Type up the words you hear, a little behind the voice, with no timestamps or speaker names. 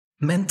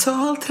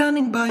Mental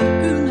träning by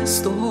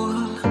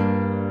Unestål.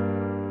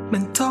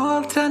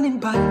 Mental träning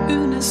by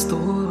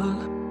Unestål.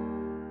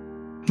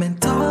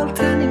 Mental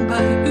träning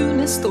by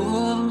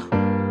Unestål.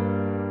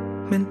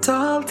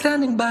 Mental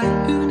träning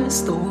by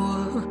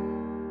Unestål.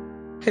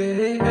 Hey,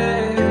 hey,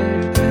 hey.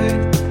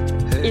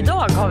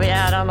 Idag har vi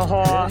äran att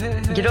ha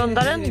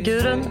grundaren,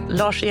 gurun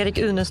Lars-Erik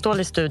Unestål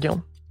i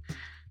studion.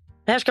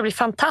 Det här ska bli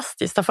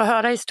fantastiskt att få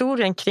höra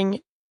historien kring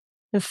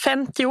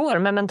 50 år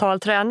med mental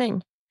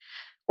träning.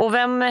 Och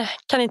vem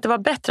kan inte vara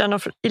bättre än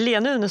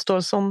Helene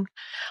Unestål som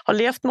har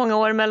levt många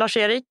år med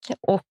Lars-Erik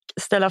och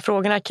ställa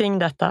frågorna kring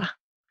detta.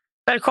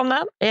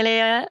 Välkomna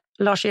Helene,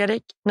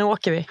 Lars-Erik, nu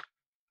åker vi.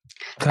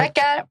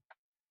 Tackar.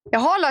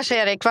 Jaha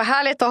Lars-Erik, vad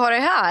härligt att ha dig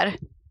här.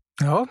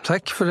 Ja,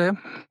 tack för det.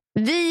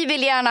 Vi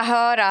vill gärna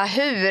höra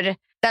hur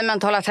den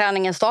mentala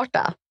träningen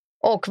startade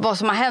och vad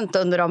som har hänt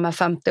under de här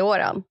 50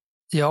 åren.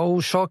 Ja,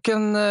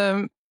 orsaken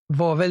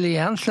var väl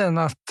egentligen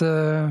att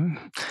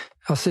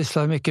jag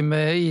sysslade mycket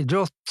med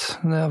idrott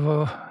när jag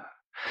var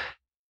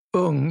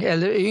ung,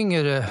 eller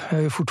yngre.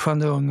 Jag är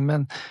fortfarande ung,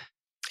 men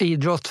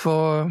idrott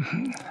var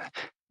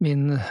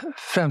min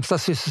främsta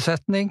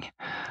sysselsättning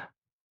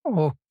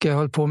och jag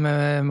höll på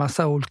med en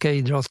massa olika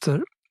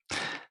idrotter.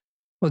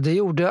 Och det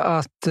gjorde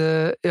att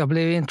jag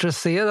blev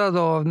intresserad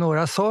av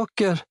några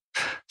saker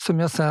som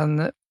jag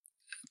sen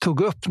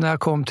tog upp när jag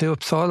kom till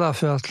Uppsala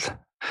för att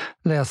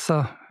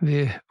läsa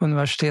vid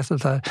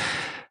universitetet här.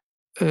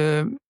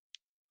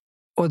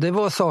 Och det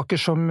var saker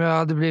som jag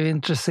hade blivit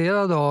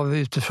intresserad av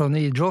utifrån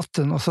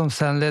idrotten och som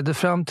sen ledde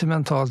fram till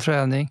mental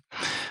träning.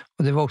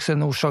 Och det var också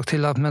en orsak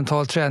till att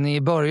mental träning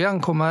i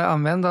början kommer att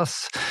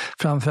användas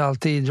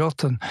framförallt i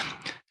idrotten.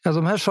 Ja,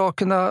 de här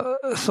sakerna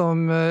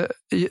som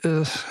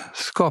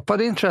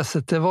skapade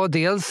intresset, det var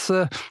dels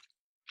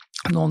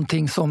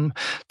någonting som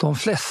de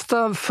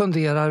flesta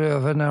funderar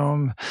över när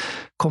de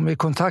kommer i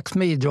kontakt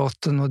med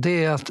idrotten, och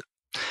det är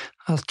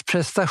att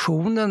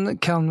prestationen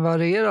kan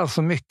variera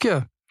så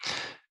mycket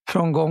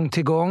från gång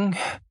till gång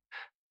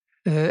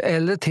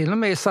eller till och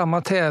med i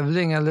samma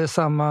tävling eller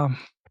samma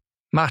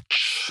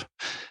match.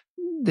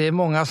 Det är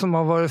många som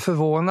har varit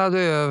förvånade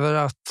över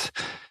att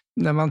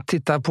när man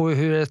tittar på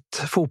hur ett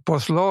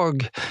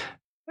fotbollslag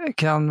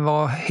kan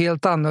vara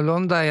helt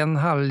annorlunda en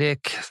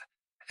halvlek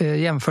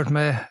jämfört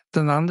med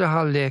den andra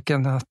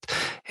halvleken, att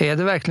är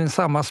det verkligen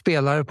samma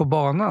spelare på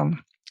banan?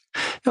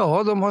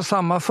 Ja, de har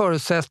samma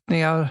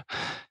förutsättningar,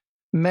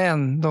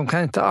 men de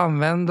kan inte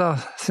använda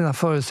sina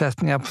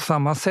förutsättningar på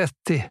samma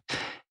sätt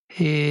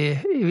i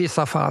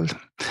vissa fall.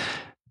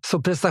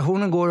 Så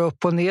prestationen går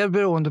upp och ner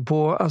beroende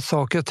på att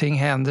saker och ting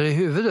händer i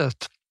huvudet.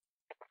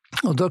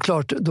 Och då,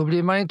 klart, då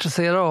blir man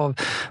intresserad av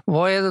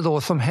vad är det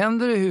då som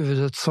händer i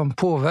huvudet som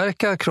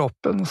påverkar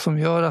kroppen, som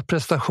gör att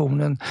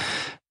prestationen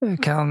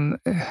kan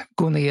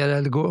gå ner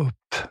eller gå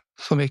upp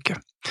så mycket.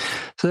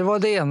 Så det var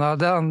det ena.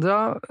 Det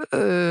andra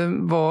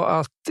var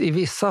att i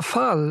vissa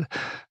fall,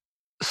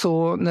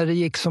 så när det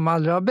gick som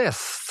allra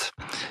bäst,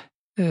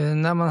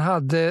 när man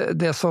hade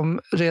det som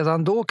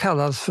redan då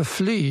kallades för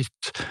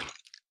flyt,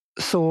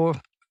 så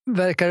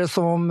verkar det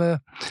som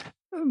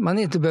man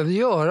inte behövde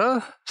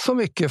göra så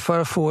mycket för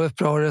att få ett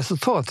bra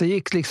resultat. Det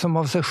gick liksom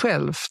av sig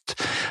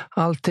självt.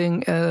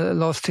 Allting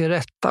lades till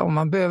rätta och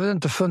man behövde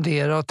inte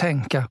fundera och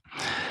tänka.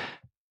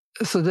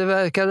 Så det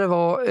verkade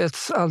vara ett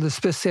alldeles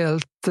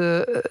speciellt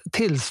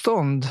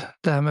tillstånd,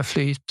 det här med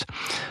flyt.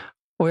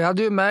 Och jag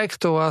hade ju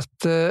märkt då att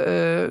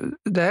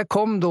det här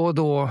kom då och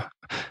då,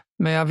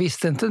 men jag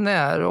visste inte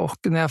när. Och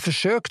när jag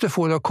försökte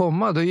få det att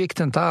komma, då gick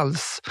det inte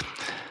alls.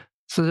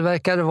 Så det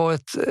verkade vara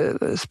ett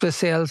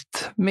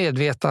speciellt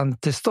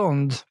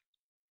medvetandetillstånd.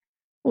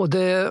 Och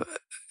det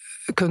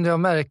kunde jag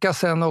märka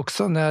sen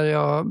också när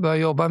jag började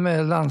jobba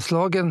med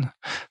landslagen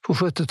på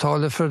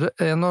 70-talet. För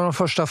en av de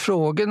första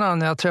frågorna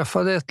när jag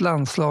träffade ett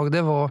landslag,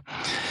 det var: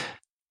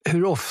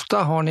 hur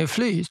ofta har ni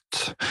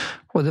flyt?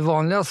 Och det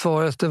vanliga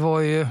svaret, det var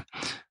ju: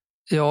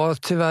 ja,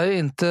 tyvärr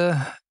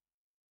inte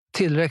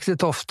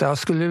tillräckligt ofta. Jag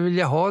skulle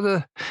vilja ha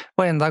det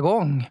varenda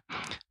gång.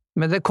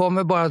 Men det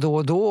kommer bara då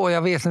och då och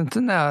jag vet inte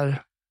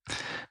när.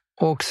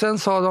 Och sen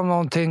sa de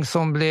någonting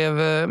som blev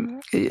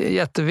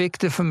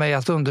jätteviktigt för mig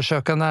att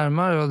undersöka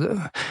närmare.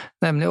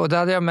 Och det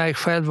hade jag märkt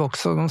själv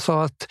också. De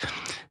sa att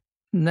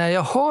när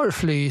jag har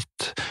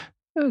flyt,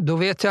 då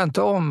vet jag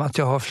inte om att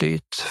jag har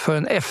flyt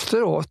förrän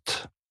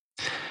efteråt.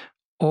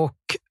 Och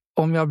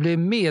om jag blir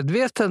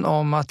medveten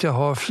om att jag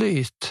har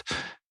flyt,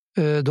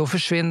 då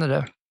försvinner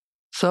det.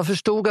 Så jag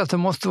förstod att det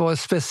måste vara ett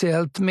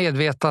speciellt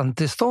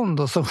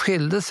medvetandetillstånd som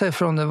skilde sig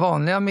från det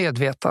vanliga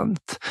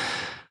medvetandet.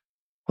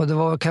 Och det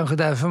var kanske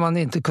därför man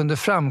inte kunde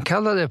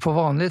framkalla det på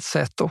vanligt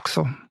sätt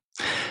också.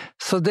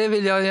 Så det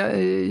vill jag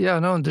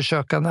gärna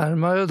undersöka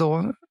närmare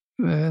då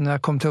när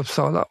jag kom till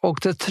Uppsala. Och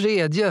det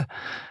tredje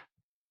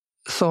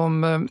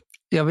som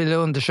jag ville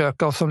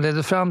undersöka och som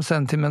ledde fram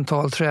sen till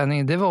mental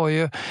träning, det var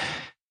ju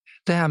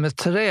det här med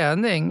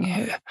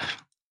träning.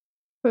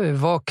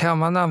 Vad kan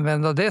man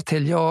använda det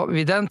till? Ja,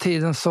 vid den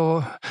tiden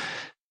så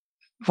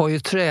var ju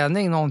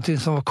träning någonting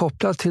som var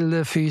kopplat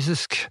till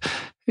fysisk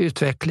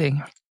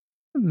utveckling.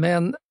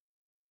 Men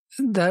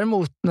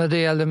Däremot när det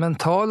gäller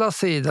mentala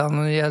sidan och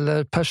när det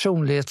gäller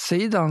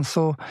personlighetssidan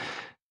så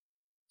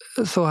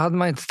hade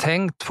man inte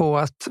tänkt på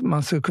att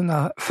man skulle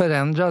kunna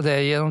förändra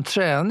det genom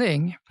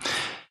träning.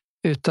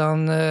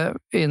 Utan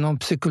inom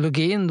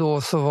psykologin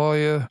då så var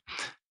ju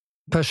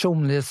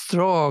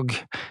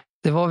personlighetsdrag,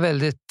 det var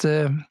väldigt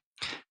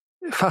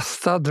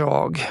fasta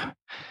drag.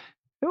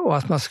 Och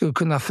att man skulle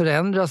kunna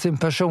förändra sin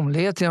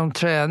personlighet genom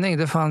träning,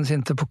 det fanns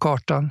inte på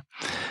kartan.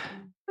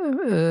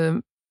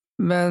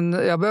 Men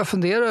jag började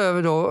fundera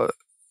över då,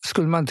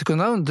 skulle man inte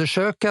kunna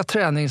undersöka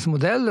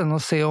träningsmodellen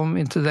och se om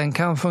inte den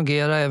kan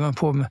fungera även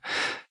på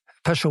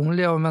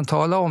personliga och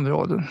mentala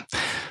områden.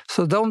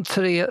 Så de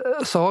 3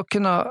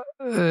 sakerna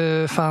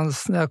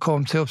fanns när jag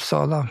kom till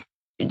Uppsala.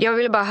 Jag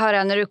vill bara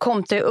höra, när du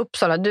kom till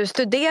Uppsala, du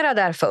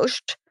studerade där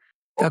först.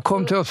 Jag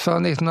kom till Uppsala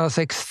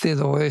 1960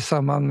 då i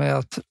samband med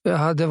att jag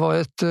hade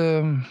varit...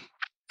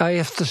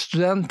 efter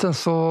studenten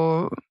så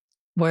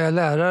var jag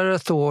lärare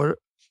ett år.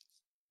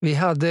 Vi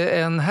hade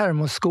en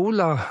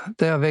Hermosskola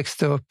där jag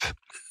växte upp,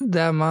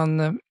 där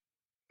man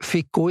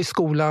fick gå i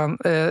skolan,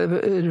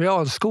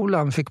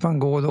 realskolan fick man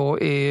gå då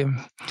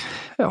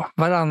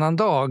varannan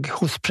dag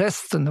hos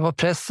prästen. Det var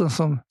prästen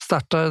som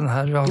startade den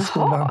här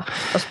realskolan. Jaha,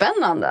 vad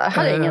spännande. Jag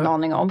hade ingen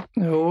aning om.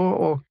 Jo,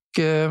 och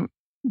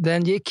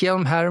den gick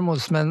genom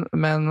Hermos,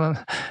 men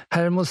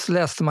Hermos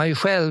läste man ju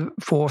själv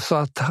på, så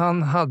att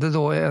han hade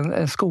då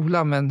en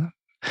skola men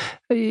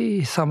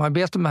i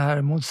samarbete med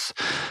Hermos.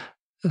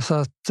 Så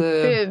att,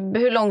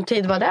 hur lång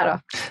tid var det då?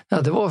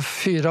 Ja, det var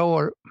 4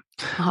 år.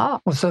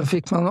 Aha. Och sen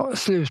fick man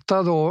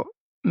sluta då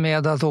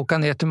med att åka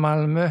ner till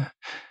Malmö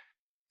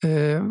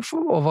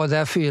och vara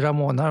där 4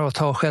 månader och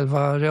ta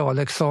själva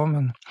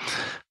realexamen.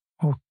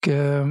 Och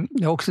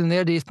jag åkte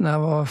ner dit när jag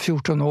var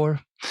 14 år.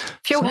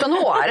 14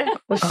 år?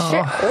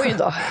 Ja. Oj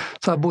då.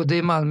 Så jag bodde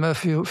i Malmö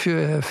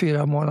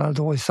 4 månader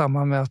då i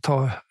samband med att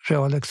ta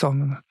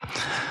realexamen.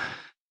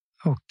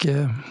 Och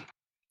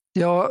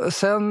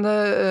sen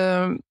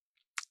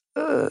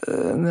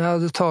när jag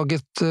hade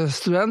tagit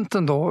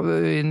studenten då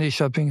i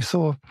Nyköping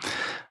så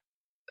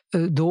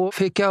då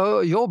fick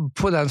jag jobb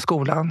på den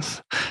skolan.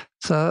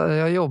 Så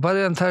jag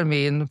jobbade en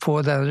termin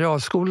på den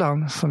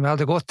realskolan som jag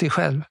hade gått i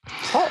själv.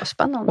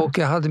 Spännande. Och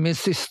jag hade min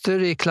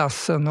syster i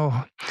klassen och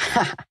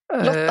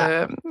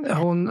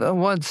hon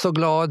var inte så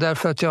glad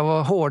därför att jag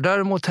var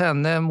hårdare mot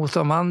henne än mot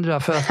de andra.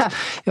 För att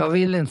jag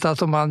ville inte att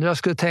de andra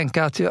skulle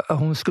tänka att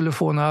hon skulle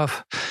få några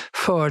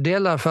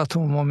fördelar för att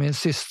hon var min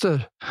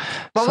syster.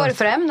 Vad var det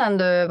för ämnen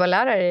du var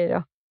lärare i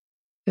då?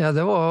 Ja,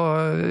 det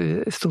var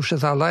i stort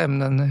sett alla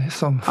ämnen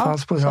som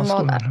fanns på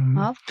realskolan.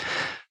 Ja.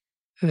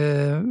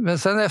 Men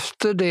sen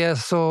efter det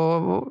så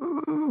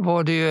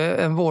var det ju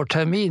en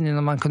vårtermin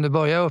innan man kunde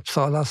börja i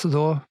Uppsala.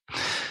 Så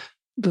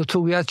då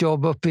tog jag ett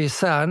jobb uppe i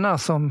Särna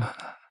som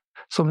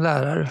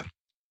lärare.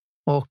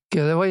 Och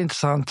det var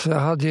intressant. Jag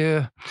hade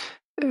ju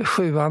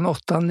 7:an,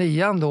 8:an,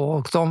 9:an då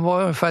och de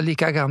var ungefär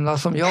lika gamla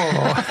som jag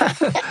var.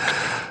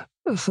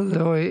 Så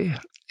det var ju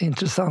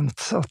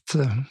intressant att...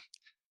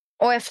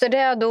 Och efter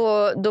det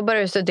då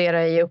började du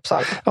studera i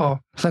Uppsala? Ja,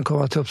 sen kom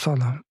jag till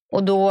Uppsala.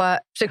 Och då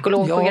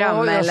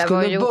psykologprogram? Ja, jag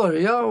skulle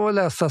börja och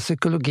läsa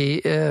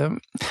psykologi.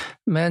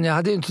 Men jag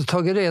hade ju inte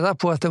tagit reda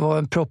på att det var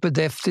en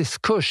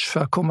propedeutisk kurs för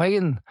att komma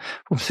in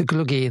på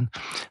psykologin.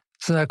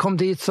 Så när jag kom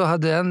dit så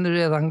hade den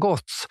redan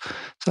gått.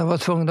 Så jag var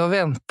tvungen att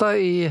vänta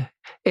i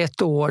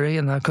 1 år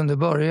innan jag kunde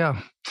börja.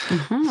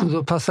 Mm-hmm. Så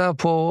då passade jag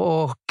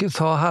på att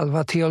ta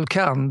halva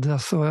teolkand,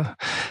 alltså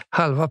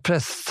halva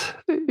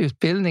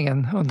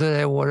prästutbildningen under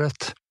det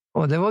året.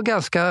 Och det var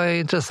ganska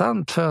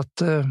intressant för att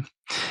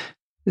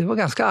det var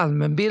ganska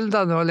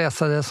allmänbildande att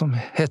läsa det som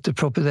hette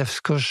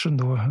propedeuskursen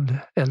då,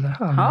 eller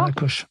allmänna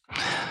kurs.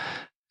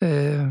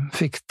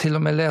 Fick till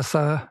och med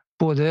läsa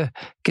både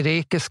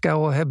grekiska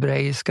och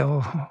hebreiska.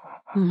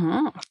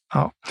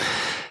 Ja.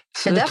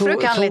 Så det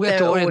tog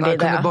ett år innan jag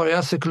kunde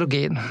börja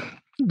psykologin.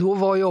 Då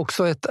var ju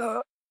också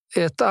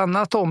ett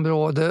annat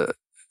område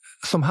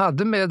som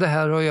hade med det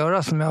här att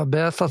göra, som jag har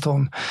berättat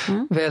om,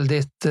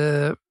 väldigt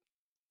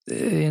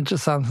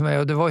intressant för mig,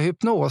 och det var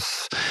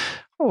hypnos.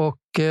 Och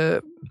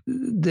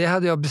det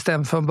hade jag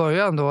bestämt från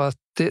början då att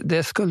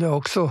det skulle jag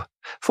också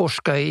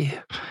forska i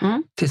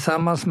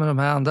tillsammans med de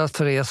här andra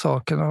 3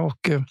 sakerna.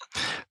 Och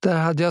där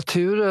hade jag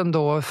turen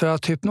då, för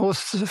att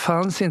hypnos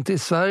fanns inte i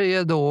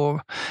Sverige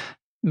då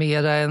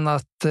mer än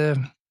att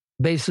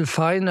Basil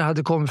Finer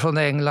hade kommit från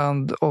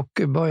England och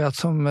börjat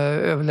som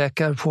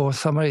överläkare på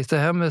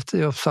Samariterhemmet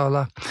i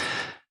Uppsala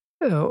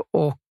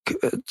och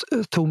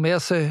tog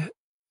med sig,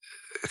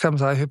 kan man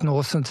säga,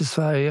 hypnosen till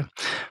Sverige.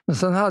 Men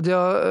sen hade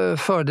jag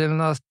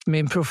fördelen att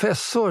min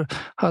professor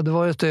hade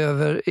varit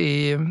över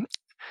i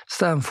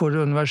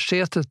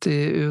Stanford-universitetet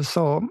i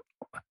USA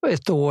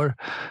 1 år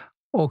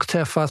och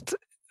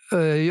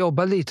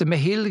jobbat lite med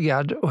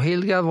Hilgard. Och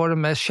Hilgard var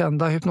den mest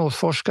kända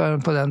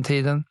hypnosforskaren på den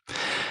tiden.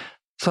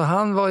 Så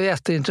han var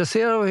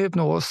jätteintresserad av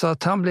hypnos, så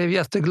att han blev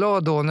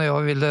jätteglad då när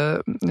jag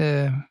ville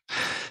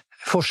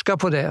forska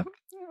på det.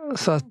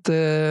 Så att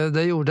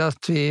det gjorde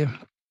att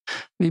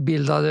vi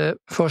bildade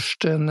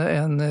först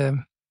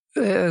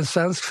en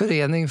svensk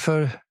förening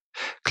för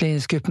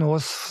klinisk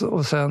hypnos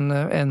och sen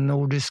en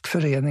nordisk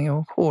förening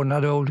och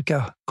ordnade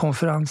olika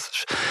konferenser.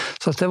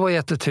 Så att det var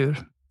jättetur.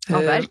 Ja,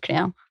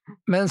 verkligen.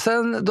 Men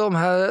sen de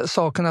här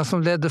sakerna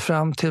som ledde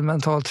fram till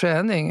mental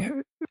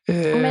träning.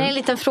 Men en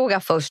liten fråga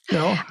först.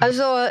 Ja.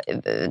 Alltså,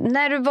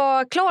 när du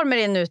var klar med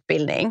din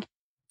utbildning,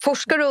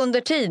 forskar du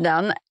under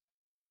tiden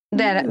på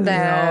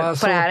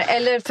det här?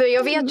 Eller, för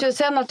jag vet ju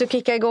sen att du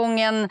kickade igång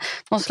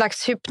någon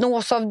slags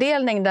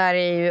hypnosavdelning där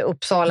i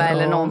Uppsala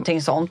eller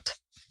någonting sånt.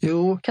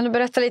 Jo. Kan du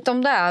berätta lite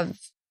om det?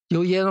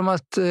 Jo, genom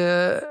att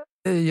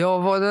jag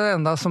var den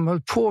enda som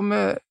höll på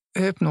med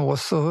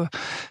hypnos. Och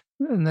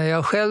när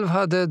jag själv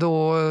hade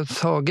då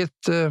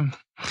tagit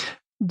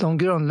de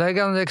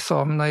grundläggande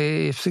examina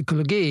i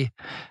psykologi,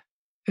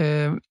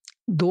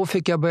 då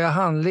fick jag börja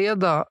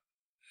handleda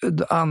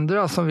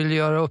andra som ville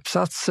göra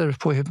uppsatser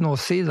på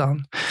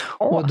hypnossidan.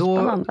 Och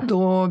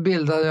då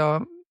bildade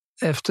jag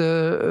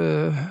efter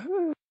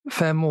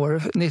 5 år,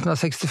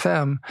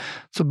 1965,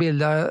 så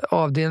bildade jag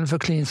avdelningen för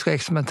klinisk och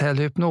experimentell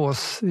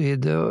hypnos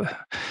vid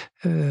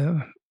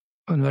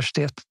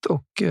universitetet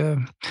och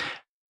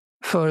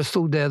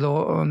förestod det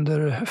då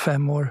under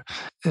 5 år.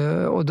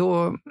 Och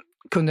då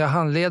kunde jag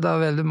handleda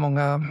väldigt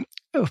många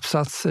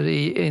uppsatser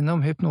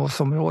inom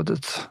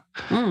hypnosområdet.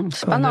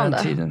 Spännande. Under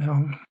den tiden,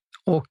 ja.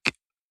 Och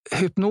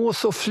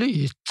hypnos och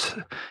flyt,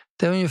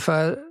 det är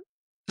ungefär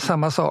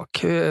samma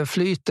sak.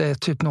 Flyt är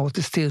ett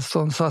hypnotiskt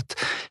tillstånd, så att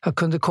jag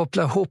kunde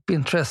koppla ihop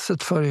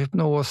intresset för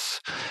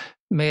hypnos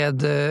med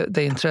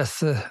det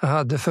intresse jag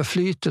hade för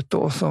flytet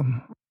då,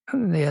 som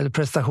när det gäller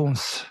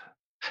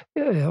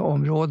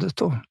prestationsområdet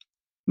då.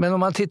 Men om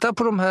man tittar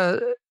på de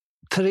här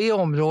 3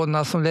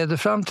 områdena som ledde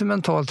fram till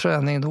mental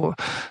träning då,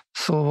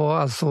 så var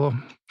alltså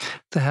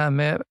det här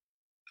med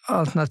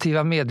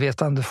alternativa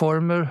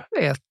medvetandeformer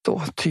ett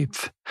då, typ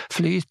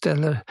flyt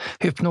eller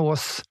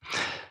hypnos.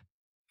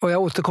 Och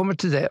jag återkommer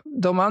till det.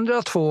 De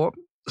andra 2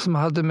 som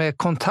hade med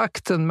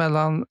kontakten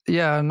mellan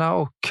hjärna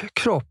och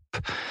kropp,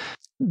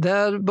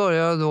 där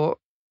började jag då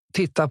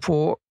titta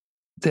på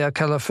det jag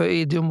kallar för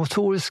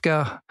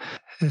idiomotoriska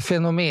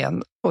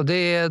fenomen. Och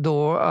det är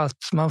då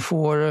att man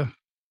får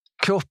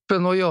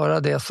kroppen att göra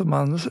det som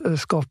man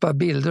skapar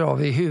bilder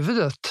av i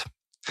huvudet.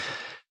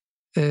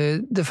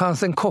 Det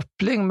fanns en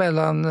koppling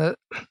mellan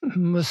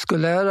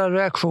muskulära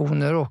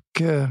reaktioner och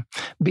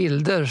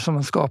bilder som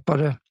man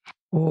skapade.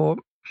 Och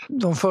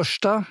de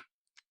första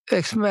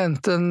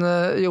experimenten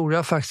gjorde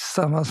jag faktiskt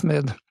tillsammans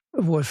med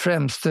vår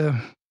främste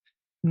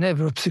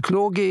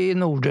neuropsykolog i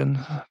Norden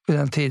vid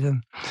den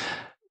tiden.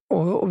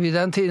 Och vid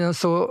den tiden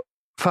så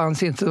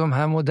fanns inte de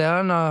här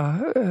moderna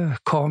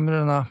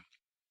kamerorna,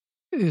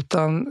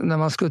 utan när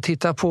man skulle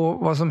titta på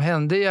vad som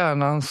hände i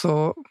hjärnan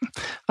så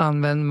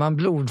använde man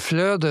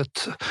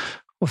blodflödet.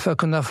 Och för att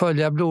kunna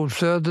följa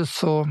blodflödet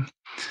så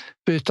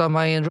bryter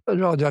man in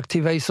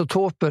radioaktiva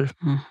isotoper.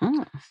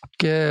 Mm-hmm. Och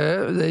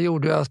det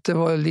gjorde att det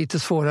var lite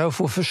svårare att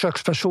få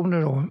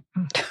försökspersoner då.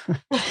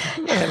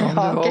 Även om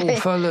det var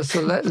ofallet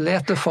så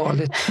lät det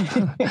farligt.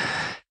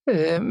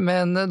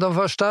 Men de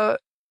första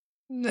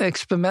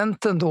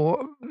experimenten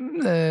då,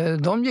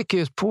 de gick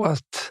ut på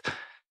att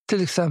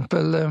till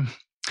exempel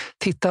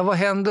titta vad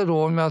händer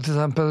då om jag till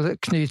exempel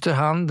knyter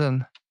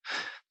handen.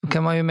 Då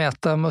kan man ju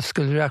mäta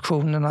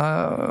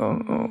muskelreaktionerna,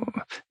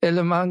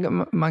 eller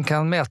man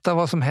kan mäta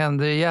vad som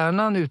händer i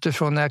hjärnan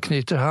utifrån när jag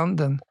knyter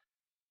handen.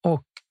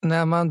 Och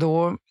när man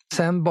då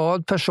sen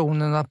bad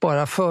personen att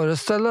bara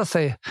föreställa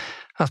sig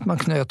att man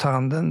knöt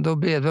handen, då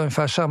blev det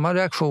ungefär samma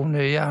reaktioner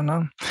i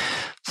hjärnan.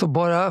 Så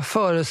bara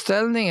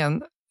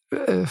föreställningen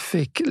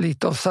fick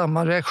lite av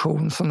samma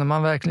reaktion som när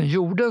man verkligen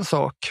gjorde en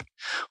sak.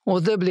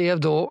 Och det blev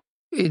då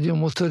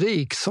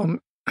idiomotorik som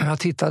jag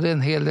tittade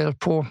en hel del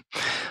på.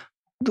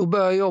 Då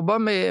började jag jobba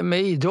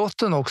med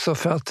idrotten också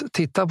för att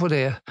titta på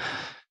det.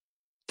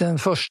 Den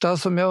första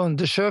som jag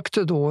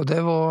undersökte då,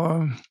 det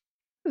var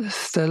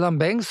Stellan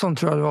Bengtsson,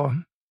 tror jag det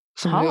var,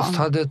 som just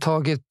hade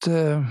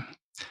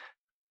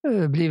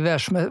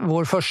blivit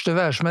vår första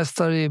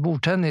världsmästare i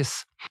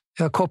bordtennis.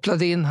 Jag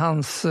kopplade in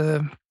hans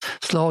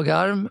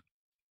slagarm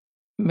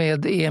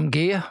med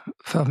EMG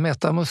för att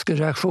mäta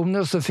muskelreaktioner,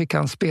 och så fick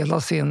han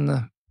spela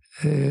sin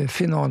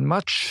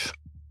finalmatch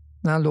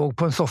när han låg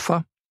på en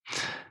soffa.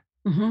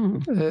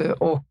 Mm-hmm.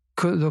 Och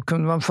då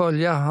kunde man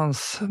följa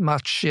hans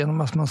match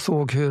genom att man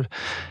såg hur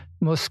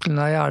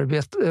musklerna i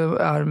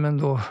armen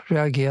då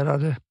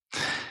reagerade.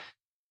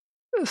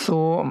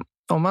 Så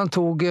om man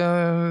tog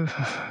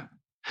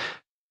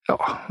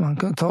man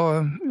kan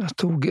jag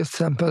tog till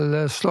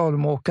exempel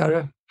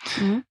slalomåkare.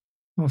 Mm.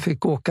 De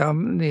fick åka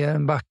ner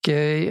en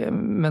backe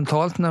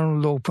mentalt när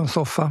de låg på en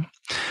soffa.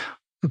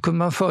 Då kunde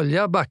man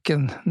följa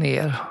backen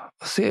ner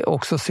och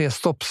också se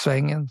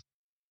stoppsvängen.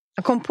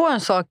 Jag kom på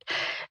en sak.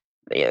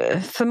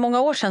 För många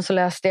år sedan så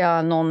läste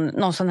jag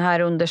någon sån här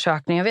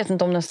undersökning. Jag vet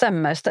inte om den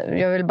stämmer.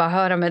 Jag vill bara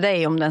höra med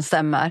dig om den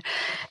stämmer.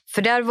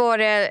 För där var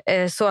det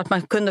så att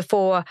man kunde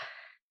få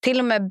till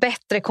och med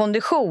bättre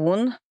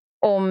kondition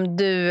om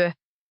du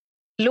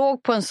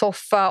låg på en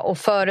soffa och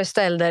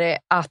föreställde dig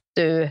att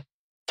du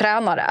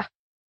tränade.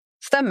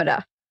 Stämmer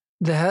det?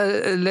 Det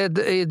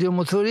här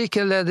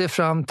idiomotoriken ledde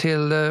fram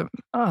till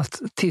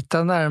att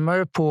titta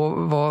närmare på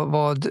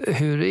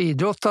hur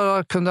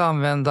idrottare kunde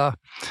använda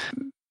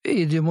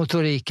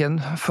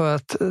idiomotoriken för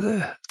att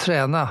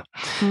träna.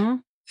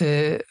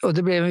 Och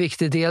det blev en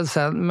viktig del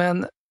sen.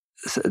 Men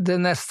det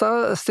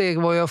nästa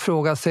steg var ju att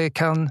fråga sig,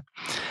 kan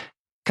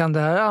det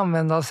här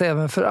användas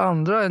även för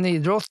andra än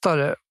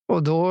idrottare?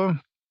 Och då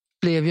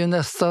blev ju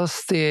nästa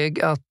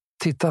steg att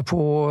titta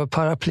på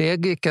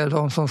paraplegiker,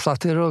 de som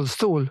satt i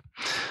rullstol.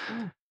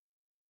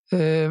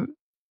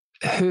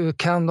 Hur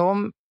kan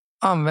de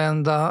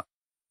använda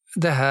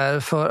det här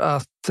för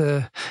att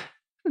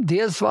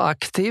dels vara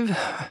aktiv,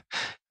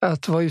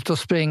 att vara ute och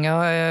springa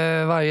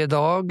varje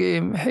dag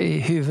i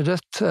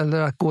huvudet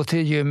eller att gå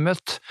till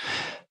gymmet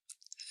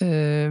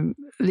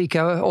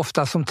lika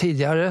ofta som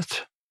tidigare,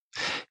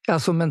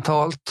 alltså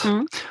mentalt.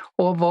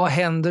 Och vad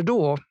händer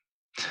då?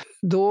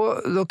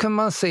 Då kan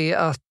man se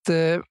att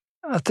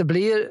det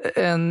blir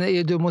en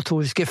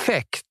idiomotorisk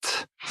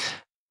effekt.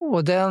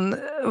 Och den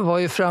var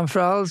ju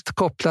framförallt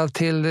kopplad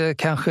till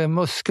kanske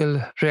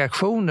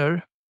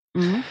muskelreaktioner.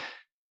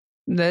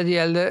 När det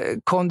gäller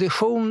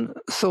kondition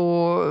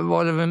så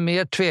var det väl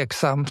mer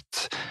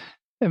tveksamt.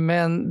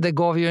 Men det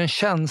gav ju en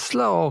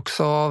känsla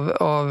också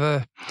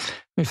av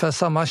ungefär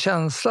samma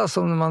känsla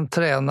som när man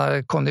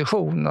tränar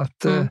kondition.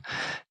 Att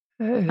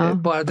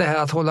bara det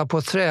här att hålla på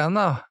att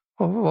träna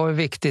var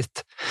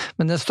viktigt.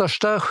 Men den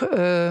största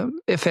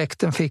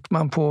effekten fick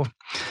man på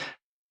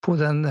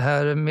den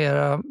här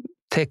mera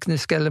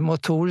tekniska eller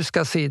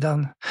motoriska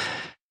sidan.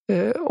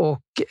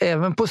 Och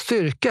även på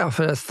styrka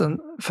förresten.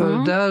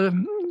 För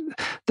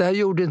där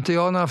gjorde inte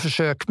jag några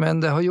försök,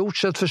 men det har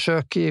gjorts ett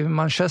försök i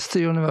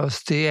Manchester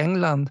University i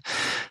England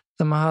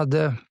där man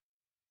hade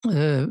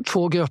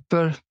 2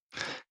 grupper.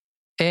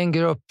 En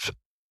grupp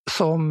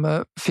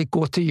som fick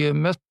gå till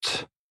gymmet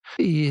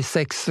i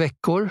 6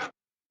 veckor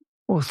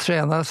och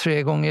träna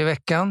 3 gånger i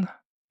veckan.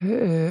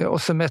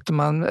 Och så mätte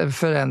man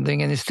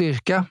förändringen i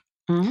styrka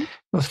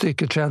och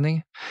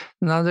styrketräning.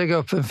 Den andra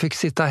gruppen fick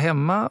sitta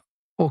hemma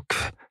och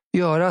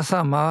göra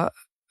samma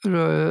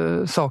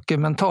saker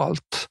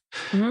mentalt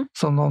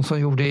som de som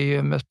gjorde i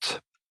gymmet.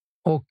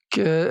 Och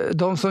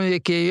de som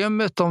gick i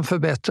gymmet, de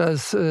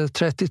förbättrades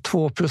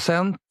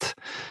 32%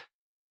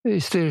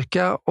 i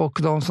styrka, och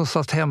de som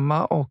satt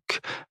hemma och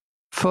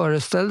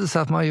föreställde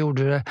sig att man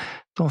gjorde det,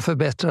 de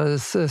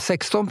förbättrades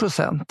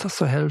 16%,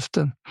 alltså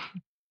hälften.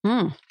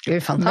 Det är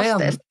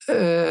fantastiskt.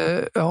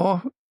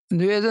 Men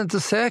nu är det inte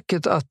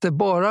säkert att det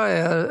bara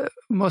är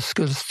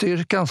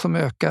muskelstyrkan som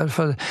ökar,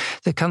 för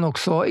det kan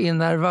också vara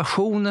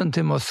innervationen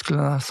till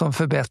musklerna som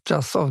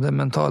förbättras av den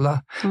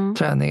mentala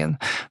träningen.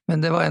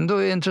 Men det var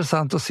ändå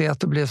intressant att se att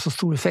det blev så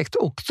stor effekt.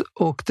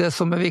 Och det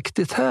som är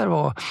viktigt här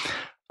var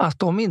att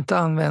de inte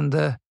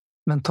använde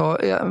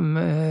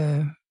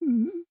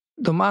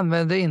de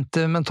använde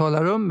inte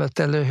mentala rummet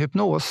eller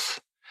hypnos.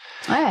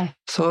 Nej.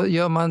 Så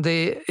gör man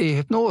det i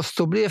hypnos,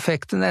 då blir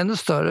effekten ännu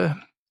större.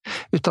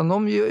 Utan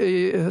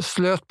de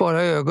slöt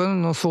bara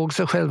ögonen och såg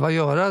sig själva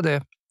göra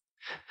det.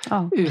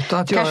 Utan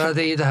att göra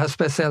det i det här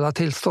speciella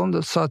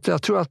tillståndet. Så att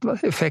jag tror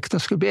att effekten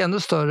skulle bli ännu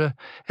större.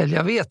 Eller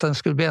jag vet att den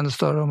skulle bli ännu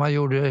större om man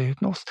gjorde det i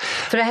hypnos.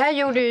 För det här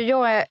gjorde ju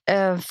jag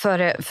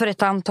för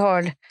ett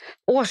antal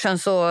år sedan,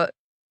 så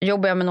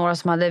jobbade jag med några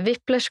som hade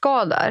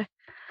whiplash-skador.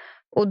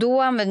 Och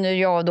då använde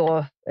jag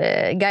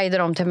guider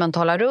dem till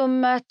mentala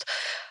rummet.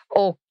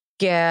 Och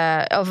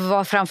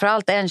var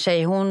framförallt en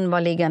tjej, hon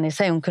var liggande i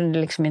sig, hon kunde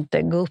liksom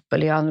inte gå upp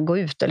eller gå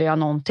ut eller göra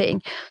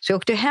någonting. Så jag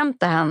åkte hem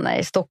till henne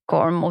i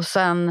Stockholm och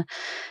sen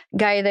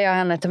guidade jag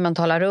henne till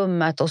mentala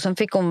rummet, och sen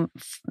fick hon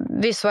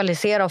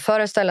visualisera och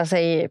föreställa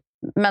sig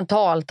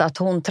mentalt att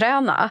hon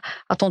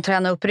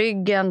tränade upp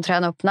ryggen,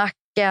 tränade upp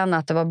nacken,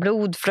 att det var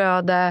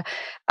blodflöde,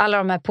 alla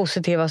de här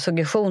positiva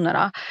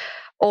suggestionerna.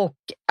 Och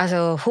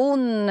alltså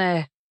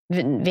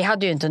vi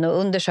hade ju inte någon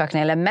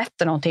undersökning eller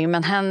mätte någonting,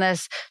 men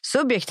hennes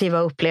subjektiva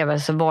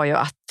upplevelse var ju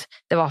att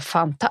det var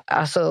fantastiskt.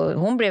 Alltså,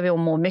 hon blev ju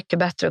må mycket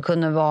bättre och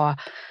kunde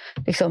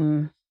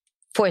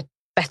få ett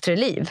bättre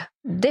liv.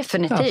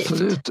 Definitivt.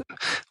 Absolut.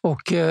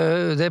 Och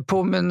det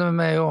påminner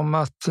mig om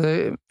att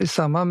i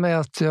samband med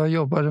att jag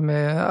jobbade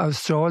med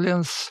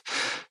Australiens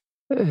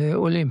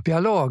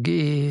olympialag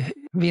i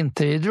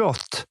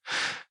vinteridrott,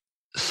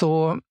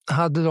 så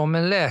hade de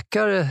en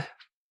läkare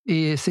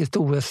i sitt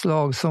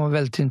OS-lag som var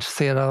väldigt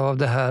intresserad av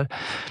det här.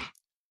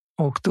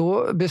 Och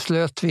då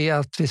beslöt vi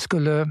att vi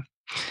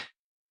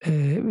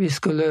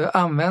skulle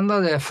använda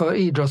det för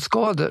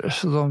idrottsskador.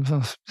 Så de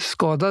som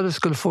skadade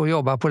skulle få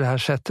jobba på det här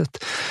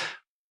sättet.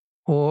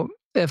 Och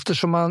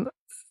eftersom man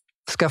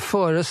ska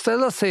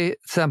föreställa sig, till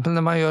exempel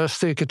när man gör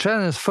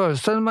styrketräning, så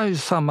föreställer man ju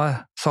samma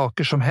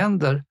saker som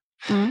händer.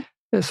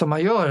 Som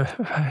man gör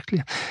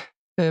verkligen.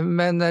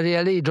 Men när det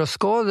gäller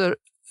idrottsskador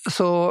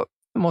så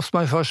måste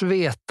man ju först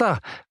veta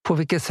på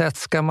vilket sätt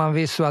ska man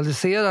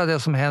visualisera det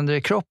som händer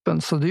i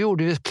kroppen. Så då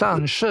gjorde vi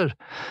planscher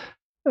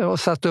och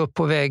satte upp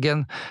på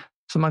väggen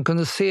så man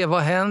kunde se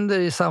vad händer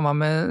i samband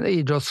med en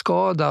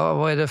idrottsskada och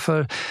vad är det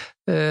för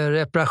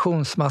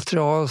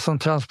reparationsmaterial som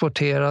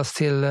transporteras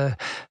till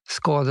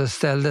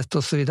skadestället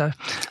och så vidare.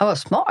 Ja, vad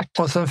smart.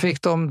 Och sen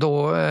fick de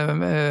då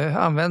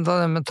använda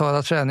den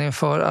mentala träningen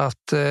för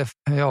att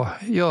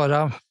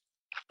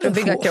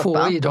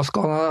få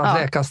idrottsskadorna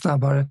att läka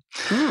snabbare.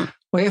 Mm.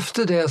 Och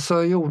efter det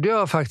så gjorde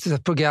jag faktiskt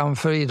ett program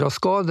för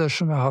idrottsskador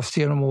som jag haft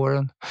genom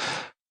åren.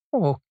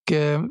 Och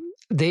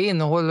det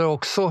innehåller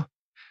också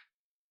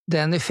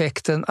den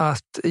effekten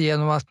att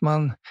genom att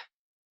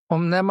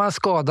när man är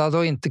skadad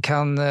och inte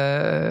kan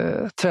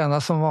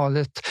träna som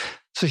vanligt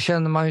så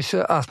känner man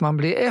ju att man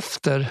blir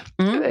efter,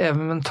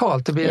 även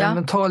mentalt. Det blir en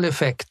mental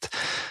effekt.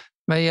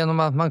 Men genom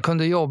att man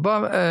kunde jobba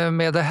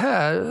med det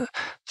här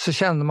så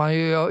kände man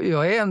ju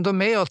jag är ändå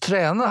med och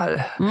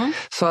tränar.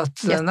 Så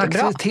att den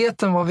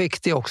aktiviteten var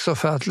viktig också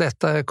för att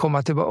lättare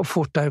komma tillbaka och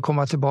fortare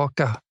komma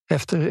tillbaka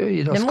efter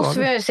idrottsskador. Det måste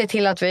vi se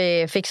till att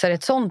vi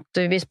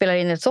fixar vi spelar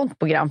in ett sånt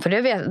program, för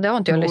det har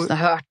inte jag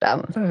hört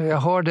än. Jag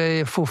har det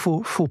i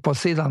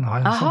fotbollssidan.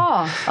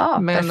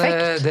 Men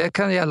perfekt. Det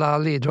kan gälla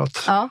all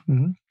idrott. Ja.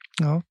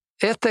 Ja.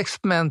 Ett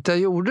experiment jag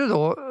gjorde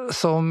då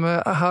som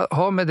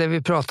har med det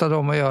vi pratade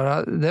om att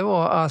göra, det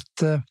var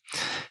att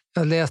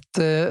jag lät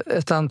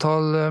ett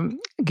antal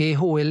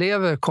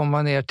GH-elever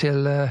komma ner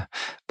till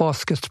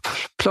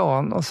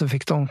basketplan och så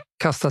fick de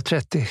kasta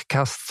 30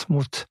 kast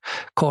mot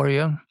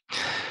korgen.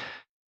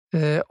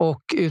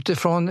 Och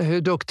utifrån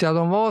hur duktiga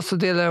de var så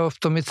delade jag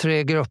upp dem i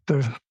 3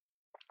 grupper.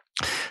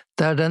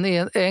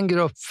 Där en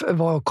grupp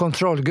var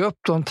kontrollgrupp,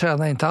 de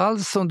tränade inte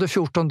alls under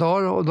 14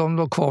 dagar och de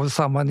låg kvar på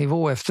samma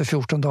nivå efter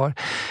 14 dagar.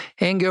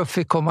 En grupp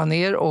fick komma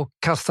ner och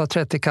kasta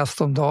 30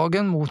 kast om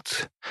dagen mot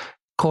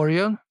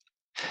korgen.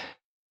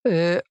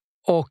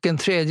 Och en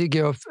tredje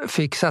grupp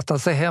fick sätta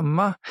sig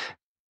hemma,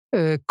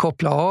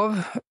 koppla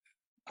av,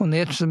 gå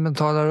ner till det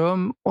mentala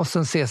rum och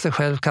sen se sig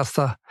själv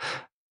kasta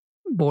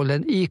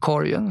bollen i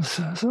korgen.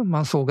 Så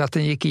man såg att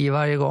den gick i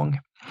varje gång.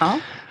 Ja.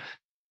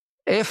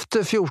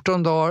 Efter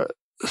 14 dagar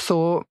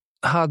så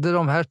hade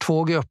de här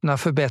 2 grupperna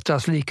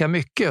förbättrats lika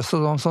mycket. Så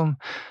de som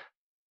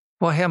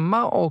var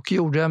hemma och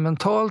gjorde det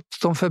mentalt,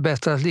 de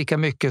förbättrades lika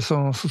mycket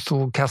som de som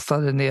stod och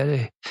kastade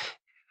ner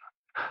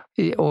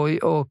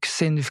och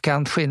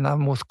signifikant skillnad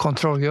mot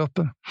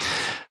kontrollgruppen.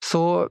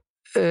 Så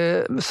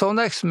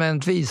sådana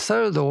experiment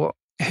visade då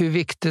hur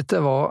viktigt det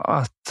var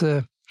att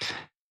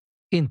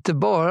inte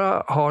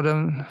bara ha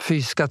den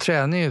fysiska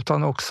träningen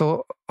utan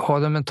också ha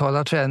den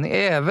mentala träningen,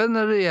 även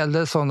när det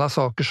gäller sådana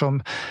saker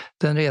som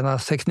den rena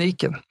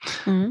tekniken.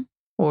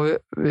 Och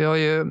vi har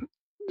ju,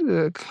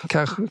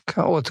 kanske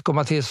kan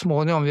återkomma till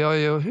småningom, vi har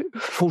ju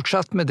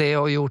fortsatt med det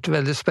och gjort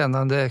väldigt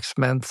spännande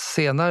experiment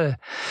senare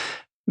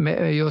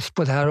just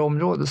på det här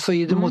området. Så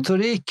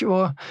idromotorik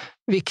var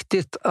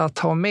viktigt att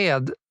ha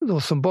med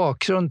då som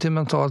bakgrund till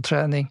mental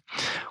träning.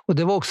 Och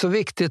det var också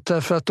viktigt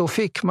därför att då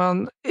fick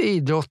man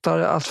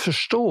idrottare att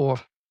förstå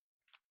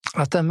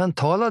att den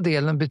mentala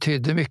delen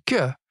betydde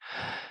mycket.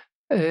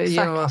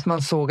 Genom att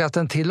man såg att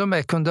den till och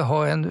med kunde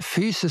ha en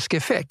fysisk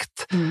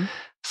effekt.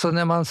 Så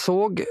när man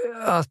såg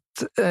att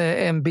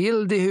en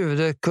bild i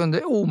huvudet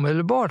kunde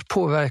omedelbart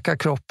påverka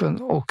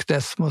kroppen och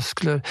dess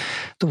muskler,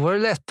 då var det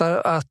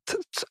lättare att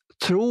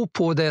tro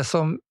på det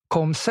som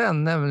kom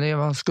sen, nämligen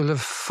man skulle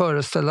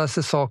föreställa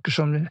sig saker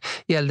som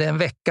gällde en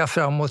vecka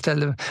framåt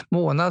eller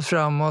månad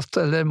framåt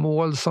eller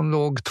mål som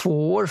låg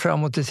 2 år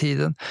framåt i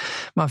tiden.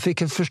 Man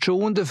fick ett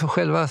förtroende för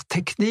själva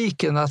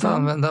tekniken att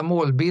använda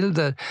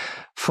målbilder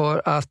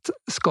för att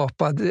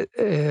skapa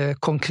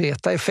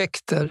konkreta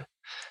effekter.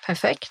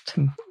 Perfekt.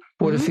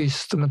 Både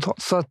fysiskt och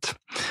mentalt. Så att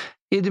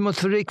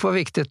idromotorik var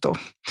viktigt då.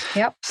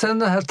 Ja. Sen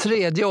det här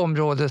tredje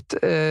området,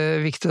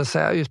 viktigt att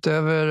säga,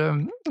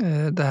 utöver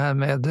det här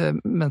med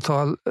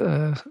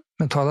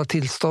mentala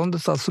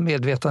tillståndet, alltså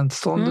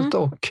medvetandetillståndet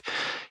och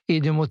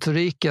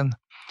idromotoriken.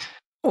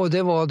 Och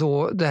det var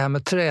då det här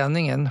med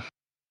träningen.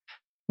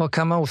 Vad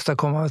kan man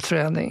åstadkomma med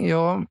träning?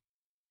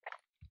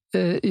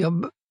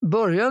 Jag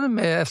började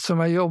med, eftersom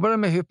jag jobbade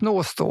med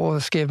hypnos då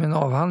och skrev en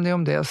avhandling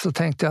om det, så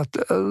tänkte jag att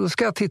då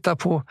ska jag titta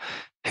på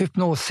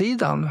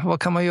hypnossidan.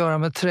 Vad kan man göra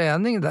med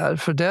träning där?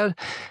 För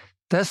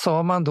där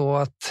sa man då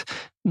att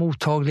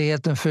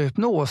mottagligheten för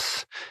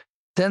hypnos,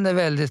 det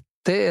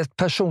är ett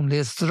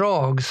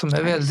personlighetsdrag som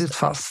är väldigt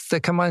fast. Det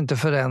kan man inte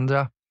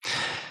förändra.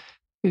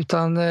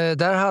 Utan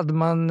där hade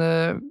man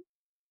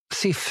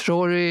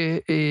siffror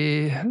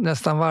i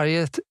nästan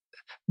varje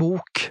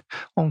bok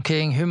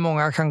omkring hur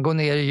många kan gå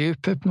ner i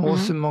djup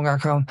hypnos, hur många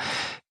kan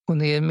gå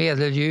ner i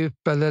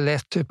medeldjup eller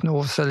lätt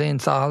hypnos eller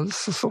inte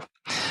alls. Och så.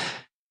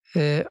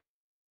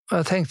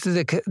 Jag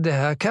tänkte det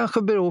här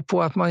kanske beror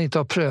på att man inte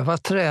har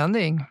prövat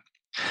träning.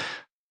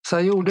 Så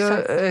jag gjorde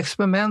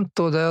experiment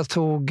då där jag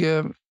tog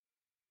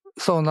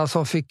sådana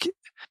som fick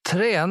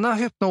träna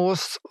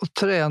hypnos och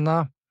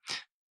träna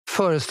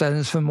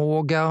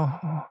föreställningsförmåga,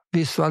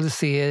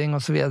 visualisering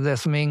och så vidare, det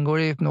som ingår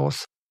i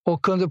hypnos.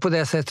 Och kunde på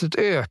det sättet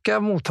öka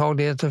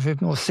mottagligheten för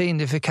hypnos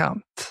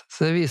signifikant.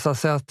 Så det visade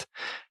sig att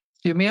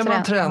ju mer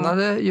man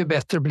tränade, ju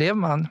bättre blev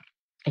man.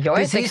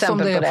 Jag är precis som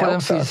det är på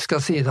den fysiska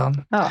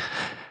sidan. Ja.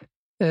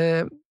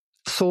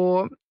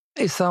 Så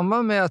i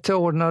samband med att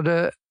jag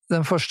ordnade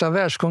den första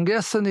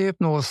världskongressen i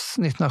hypnos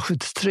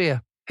 1973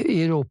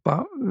 i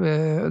Europa.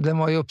 Den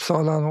var i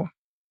Uppsala då.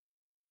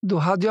 Då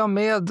hade jag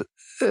med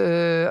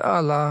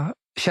alla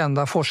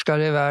kända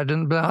forskare i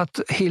världen, bland annat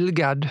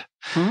Hilgard,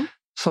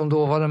 som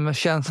då var den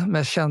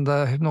mest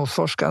kända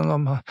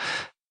hypnosforskaren.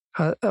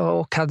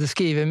 Och hade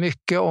skrivit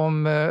mycket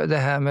om det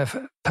här med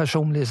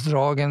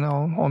personlighetsdragen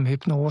om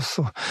hypnos.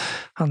 Och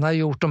han har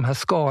gjort de här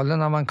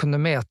skalorna man kunde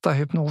mäta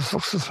hypnos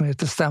också, som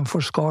heter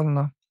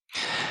Stanford-skalorna.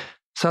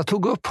 Så jag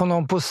tog upp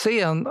honom på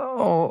scen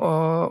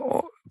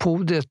och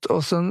podiet,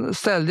 och sen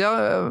ställde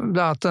jag bland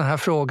annat den här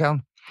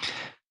frågan: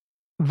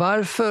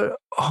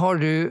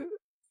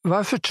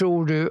 varför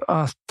tror du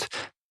att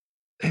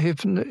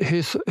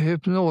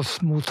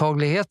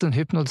hypnosmottagligheten,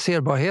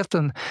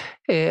 hypnotiserbarheten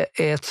är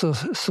ett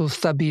så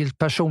stabilt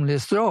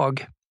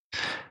personlighetsdrag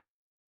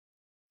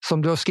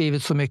som du har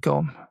skrivit så mycket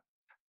om?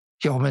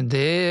 Ja, men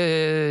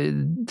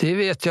det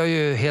vet jag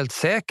ju helt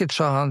säkert,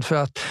 sa han, för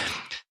att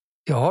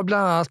jag har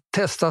bland annat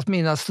testat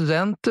mina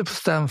studenter på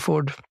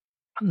Stanford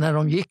när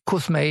de gick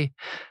hos mig,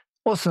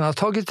 och sen har jag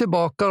tagit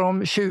tillbaka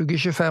dem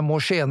 20-25 år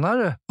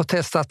senare och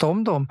testat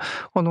om dem,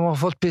 och de har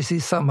fått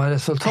precis samma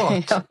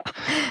resultat. Ja.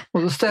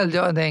 Och då ställde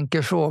jag en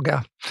enkel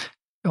fråga: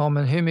 ja,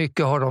 men hur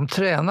mycket har de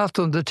tränat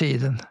under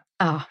tiden?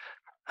 Ja.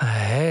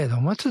 Nej,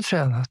 de har inte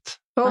tränat.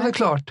 Ja, det är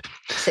klart.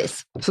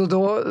 Precis. Så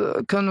då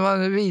kunde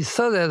man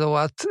visa det då,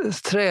 att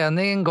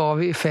träningen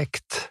gav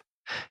effekt.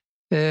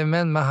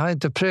 Men man har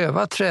inte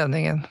prövat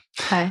träningen.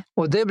 Nej.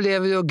 Och det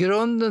blev ju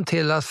grunden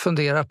till att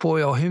fundera på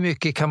hur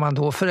mycket kan man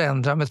då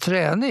förändra med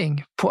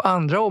träning på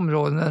andra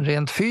områden än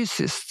rent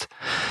fysiskt.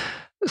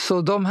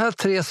 Så de här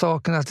 3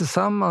 sakerna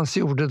tillsammans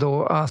gjorde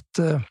då att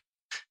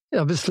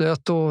jag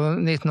beslöt då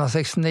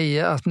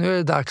 1969 att nu är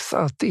det dags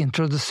att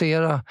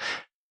introducera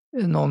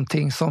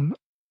någonting som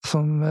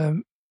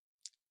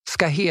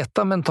ska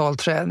heta mental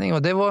träning.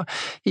 Och det var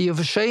i och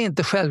för sig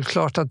inte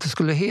självklart att det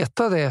skulle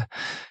heta det.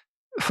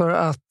 För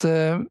att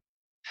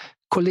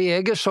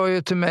kollegor sa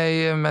ju till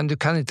mig: men du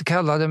kan inte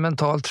kalla det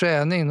mental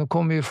träning. Då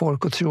kommer ju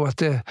folk att tro att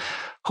det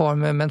har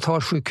med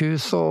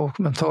mentalsjukhus och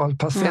mental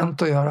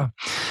patient att göra.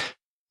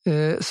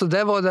 Så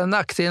det var den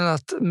nackdelen,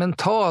 att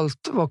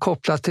mentalt var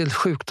kopplat till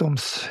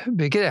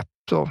sjukdomsbegrepp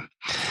då.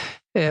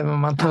 Även om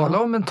man talar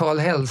om mental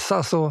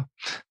hälsa så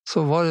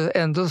var det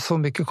ändå så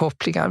mycket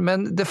kopplingar.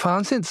 Men det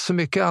fanns inte så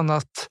mycket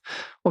annat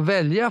att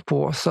välja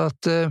på, så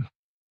att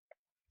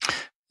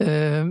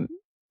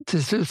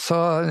till slut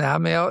sa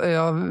jag, men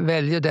jag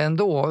väljer den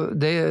då.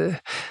 Det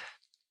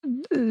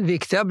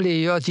viktiga blir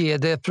ju att ge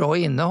det ett bra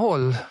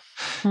innehåll,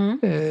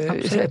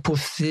 ett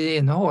positivt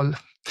innehåll.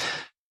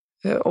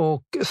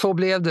 Och så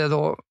blev det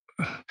då.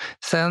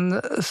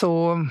 Sen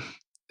så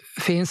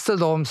finns det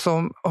de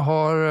som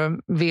har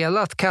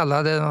velat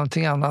kalla det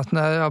någonting annat.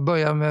 När jag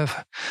började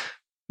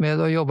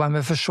med att jobba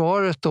med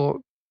försvaret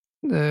då,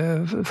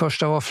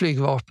 första var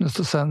flygvapnet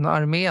och sen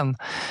armén,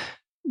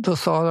 då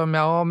sa de,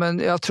 ja, men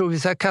jag tror vi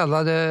ska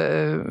kalla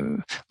det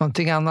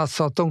någonting annat,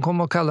 så att de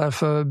kommer att kalla det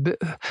för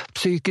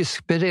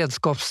psykisk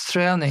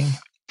beredskapsträning.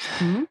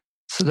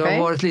 Så det har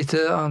varit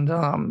lite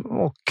andra namn,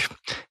 och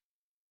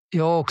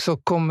jag har också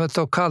kommit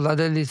att kalla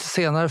det lite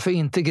senare för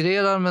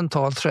integrerad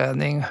mental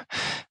träning.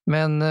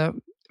 Men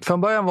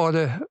från början var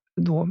det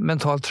då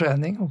mental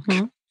träning.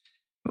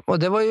 Och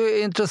det var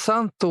ju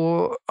intressant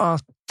då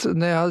att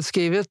när jag hade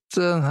skrivit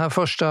den här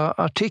första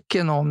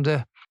artikeln om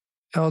det,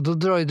 då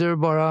dröjde det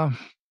bara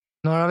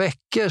några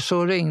veckor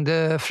så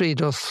ringde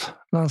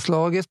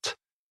friidrottslandslaget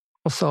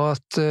och sa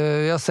att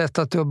jag har sett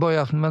att du har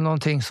börjat med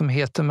någonting som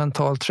heter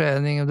mental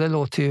träning, och det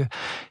låter ju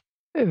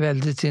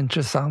väldigt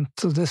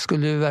intressant och det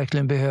skulle vi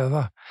verkligen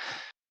behöva.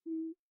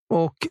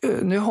 Och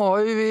nu har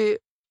ju vi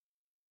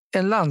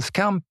en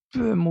landskamp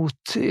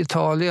mot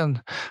Italien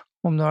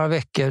om några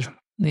veckor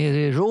nere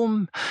i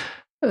Rom,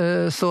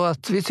 så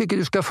att vi tycker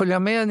du ska följa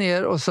med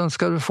ner, och sen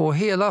ska du få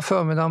hela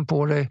förmiddagen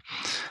på dig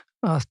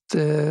att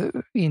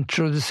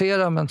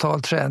introducera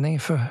mental träning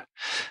för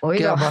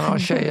grabbarna och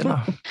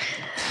tjejerna.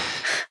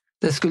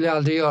 Det skulle jag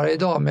aldrig göra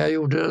idag, men jag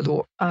gjorde det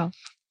då. Ja.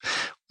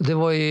 Det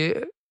var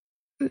ju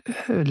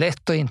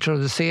lätt att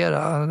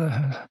introducera.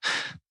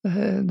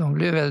 De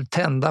blev väldigt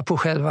tända på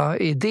själva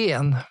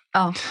idén.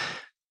 Ja.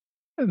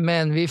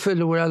 Men vi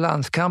förlorade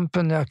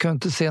landskampen. Jag kunde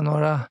inte se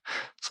några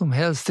som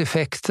helst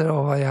effekter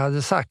av vad jag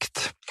hade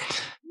sagt.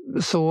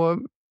 Så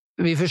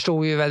vi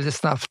förstod ju väldigt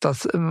snabbt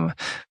att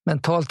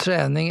mental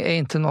träning är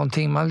inte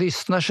någonting man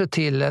lyssnar sig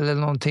till eller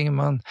någonting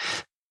man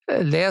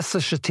läser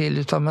sig till,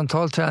 utan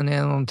mental träning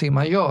är någonting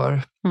man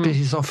gör,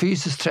 precis som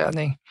fysisk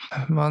träning.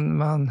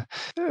 Man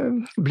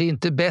blir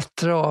inte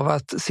bättre av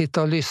att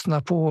sitta och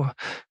lyssna på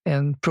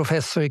en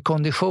professor i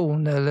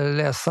kondition eller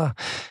läsa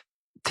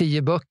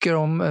 10 böcker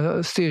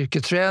om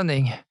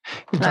styrketräning,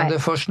 utan det är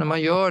först när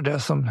man gör det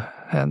som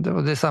händer.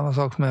 Och det är samma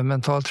sak med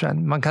mental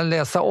träning. Man kan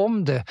läsa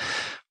om det,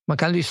 man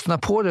kan lyssna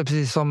på det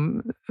precis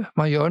som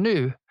man gör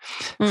nu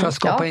för att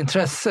skapa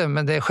intresse,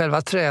 men det är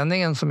själva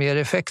träningen som ger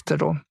effekter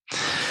då.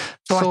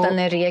 Och att den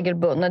är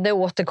regelbunden, det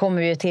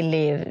återkommer vi till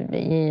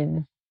i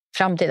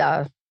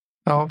framtida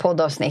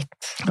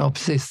poddavsnitt. Ja,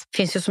 precis. Det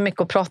finns ju så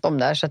mycket att prata om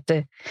där. Så att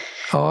det...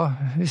 Ja,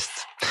 visst.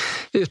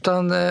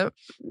 Utan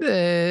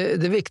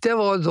det viktiga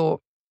var då,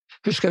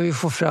 hur ska vi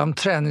få fram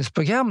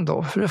träningsprogram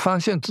då? För det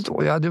fanns ju inte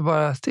då. Jag hade ju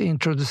bara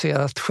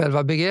introducerat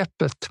själva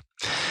begreppet.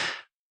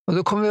 Och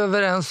då kom vi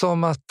överens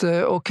om att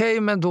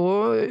men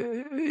då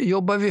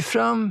jobbar vi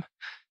fram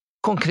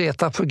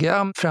konkreta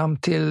program fram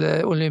till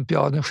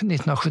olympiaden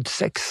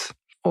 1976.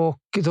 Och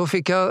då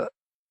fick jag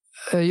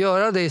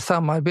göra det i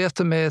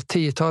samarbete med ett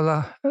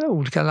 10-tal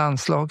olika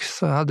landslag.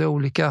 Så jag hade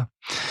olika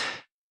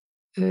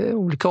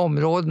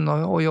områden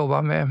att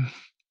jobba med.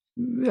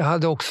 Jag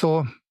hade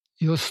också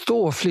just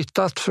då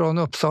flyttat från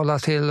Uppsala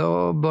till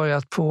och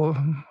börjat på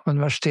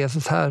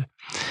universitetet här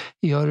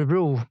i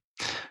Örebro.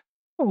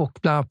 Och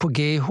bland annat på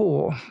GIH.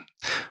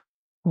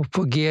 Och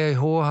på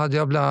GIH hade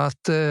jag bland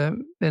annat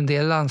en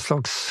del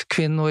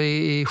landslagskvinnor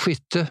i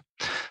skytte.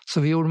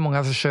 Så vi gjorde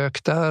många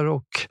försök där,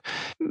 och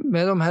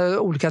med de här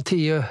olika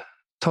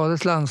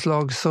 10-talet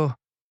landslag så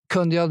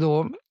kunde jag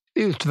då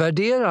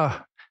utvärdera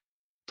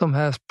de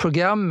här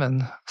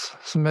programmen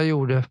som jag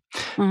gjorde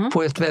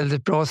på ett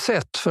väldigt bra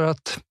sätt. För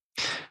att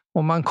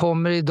om man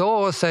kommer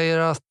idag och säger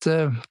att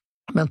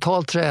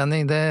mental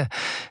träning,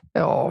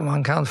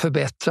 man kan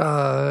förbättra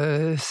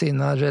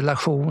sina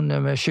relationer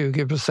med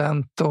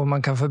 20% och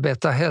man kan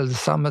förbättra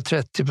hälsan med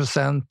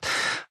 30%,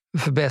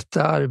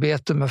 förbättra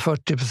arbete med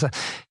 40%.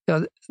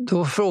 Ja,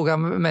 då frågar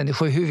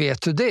människor, hur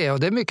vet du det? Och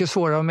det är mycket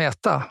svårare att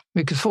mäta,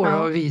 mycket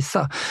svårare att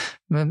visa.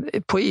 Men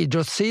på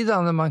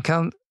idrottssidan, när man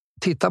kan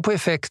titta på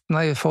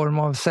effekterna i form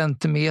av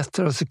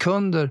centimeter och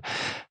sekunder,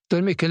 då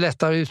är det mycket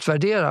lättare att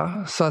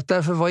utvärdera. Så att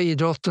därför var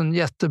idrotten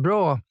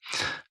jättebra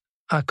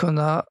att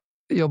kunna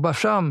jobba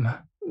fram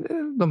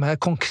de här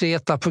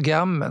konkreta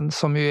programmen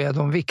som ju är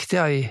de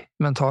viktiga i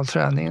mental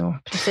träning och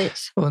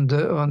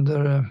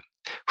under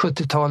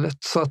 70-talet.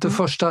 Så att det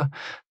första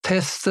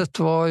testet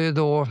var ju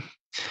då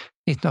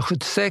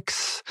 1976,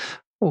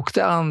 och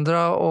det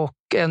andra och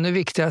ännu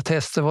viktigare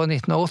testet var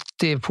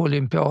 1980 på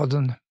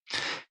olympiaden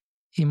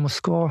i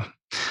Moskva.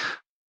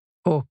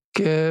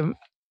 Och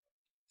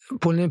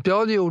på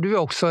olympiaden gjorde vi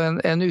också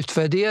en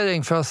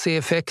utvärdering för att se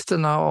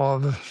effekterna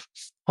av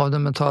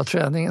den mentala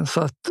träningen.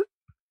 Så att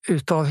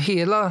utav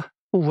hela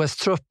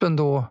OS-truppen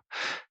då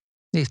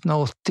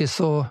 1980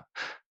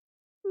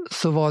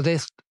 så var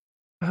det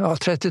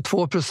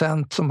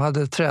 32% som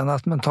hade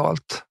tränat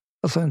mentalt,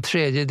 alltså en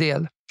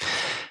tredjedel.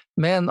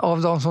 Men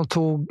av de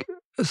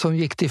som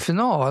gick till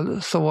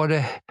final så var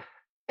det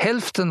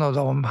hälften av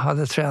dem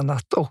hade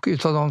tränat, och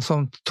utav de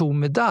som tog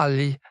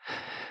medalj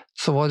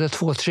så var det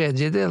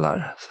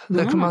 2/3.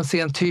 Där kan man se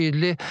en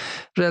tydlig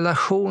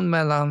relation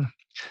mellan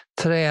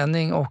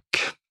träning och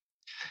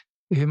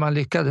hur man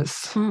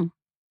lyckades.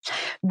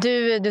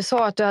 Du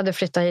sa att du hade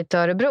flyttat hit till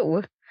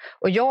Örebro,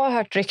 och jag har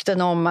hört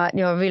rykten om,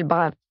 jag vill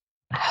bara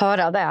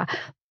höra det,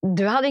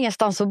 du hade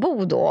ingenstans att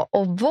bo då,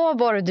 och vad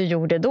var det du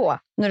gjorde då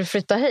när du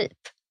flyttade hit?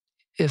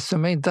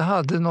 Eftersom jag inte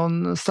hade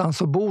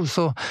någonstans att bo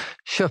så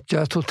köpte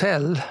jag ett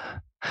hotell.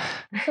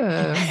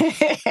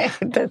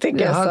 Det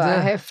tycker jag är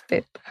så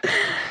häftigt.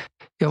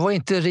 Jag var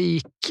inte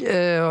rik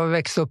och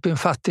växte upp i en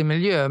fattig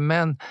miljö,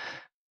 men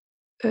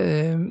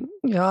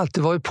jag har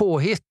alltid varit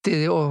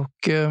påhittig,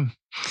 och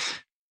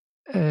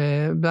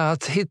bland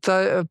annat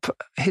hittade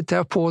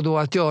jag på då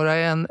att göra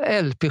en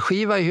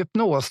LP-skiva i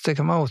hypnos. Det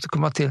kan man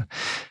återkomma till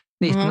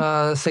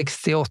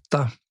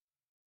 1968.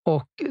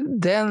 Och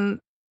den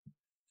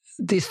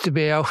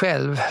distribuerade jag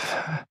själv.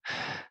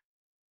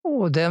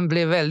 Och den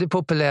blev väldigt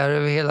populär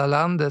över hela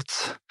landet.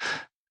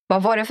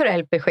 Vad var det för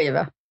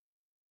LP-skiva?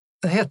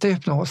 Det hette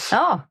Hypnos.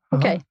 Ja,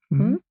 okej.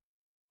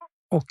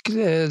 Och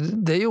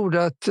det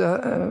gjorde att jag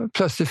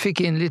plötsligt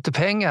fick in lite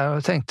pengar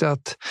och tänkte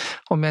att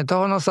om jag inte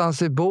har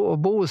någonstans att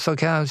bo så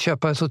kan jag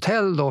köpa ett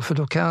hotell då, för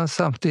då kan jag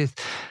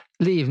samtidigt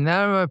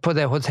livnära mig på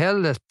det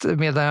hotellet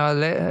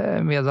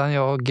medan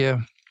jag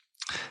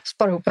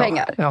spara ihop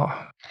pengar. Ja.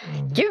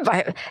 Gud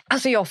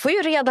alltså jag får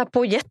ju reda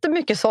på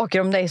jättemycket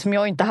saker om dig som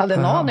jag inte hade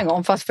en aning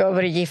om, fast vi har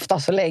varit gifta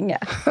så länge.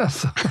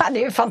 Alltså. Det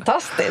är ju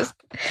fantastiskt.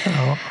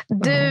 Ja.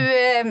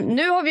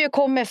 Nu har vi ju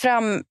kommit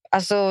fram,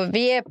 alltså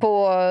vi är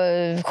på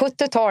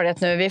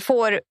 70-talet nu.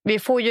 Vi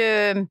får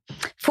ju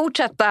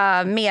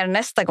fortsätta mer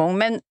nästa gång,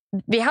 men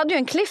vi hade ju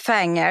en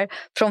cliffhanger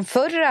från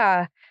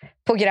förra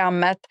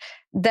programmet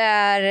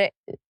där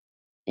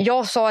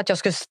jag sa att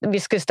vi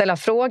skulle ställa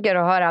frågor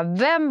och höra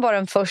vem var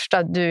den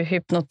första du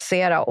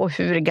hypnotiserade och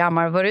hur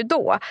gammal var du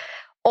då?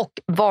 Och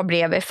vad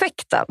blev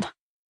effekten?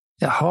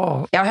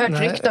 Jaha, jag har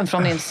hört rykten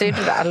från din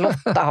syrra,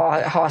 Lotta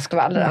har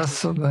skvallrat.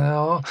 Alltså,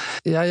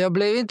 jag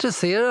blev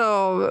intresserad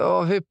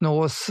av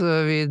hypnos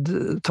vid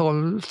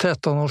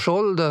 12-13 års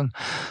åldern.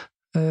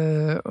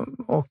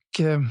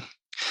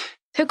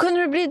 Hur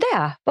kunde du bli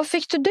det? Var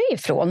fick du det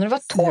ifrån när du var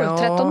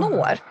 12-13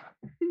 år?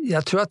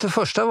 Jag tror att det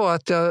första var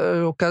att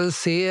jag råkade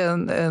se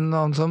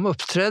någon som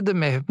uppträdde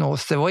med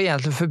hypnos. Det var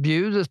egentligen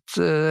förbjudet.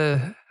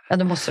 Ja,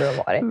 det måste det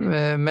ha varit.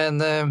 Men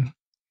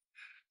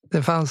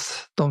det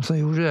fanns de som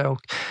gjorde det.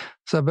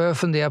 Så jag började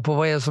fundera på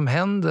vad är det som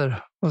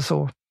händer och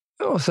så.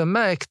 Och sen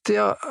märkte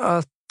jag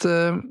att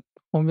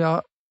om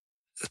jag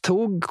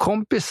tog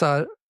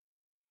kompisar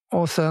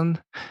och sen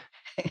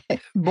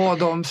bad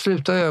dem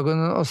sluta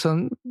ögonen och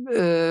sen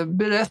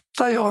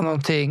berättade jag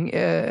någonting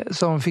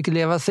som de fick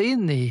leva sig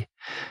in i.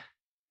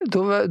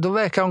 Då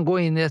verkar de gå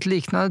in i ett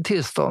liknande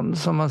tillstånd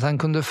som man sen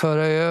kunde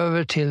föra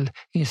över till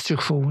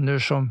instruktioner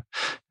som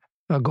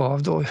jag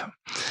gav då.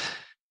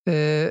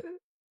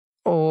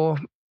 Och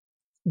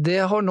det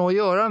har nog att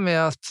göra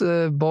med att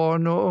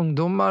barn och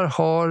ungdomar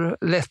har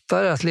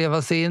lättare att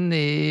leva sig in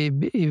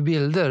i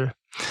bilder.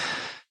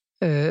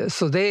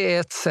 Så det är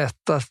ett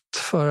sätt att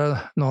föra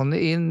någon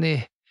in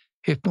i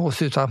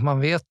hypnos utan att man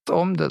vet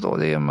om det då.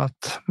 Det är med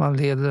att man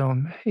leder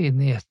dem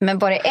in i ett... Men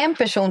var det en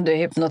person du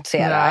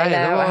hypnotiserade? Nej,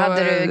 eller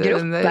hade du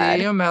grupper?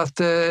 I och med att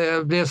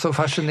det blev så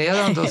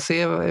fascinerande att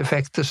se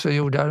effekter så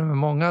gjorde jag det med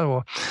många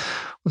då.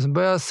 Och så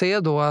började jag se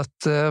då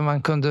att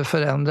man kunde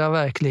förändra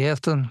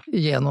verkligheten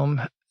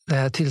genom det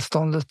här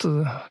tillståndet. Så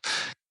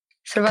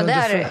det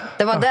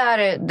var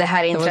där det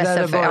här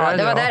intresset började?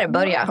 Det var där det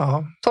började?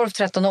 Ja.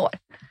 12-13 år?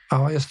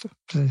 Ja, just det.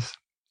 Precis.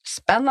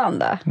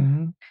 Spännande.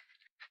 Mm.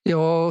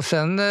 Ja, och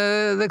sen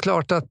är det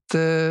klart att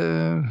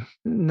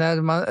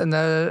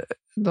när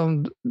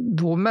de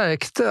då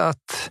märkte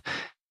att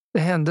det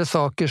hände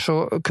saker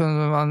så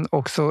kunde man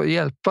också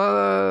hjälpa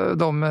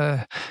dem med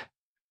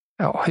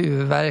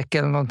huvudvärk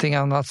eller någonting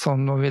annat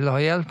som de ville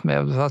ha hjälp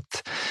med. Så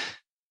att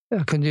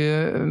jag kunde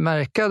ju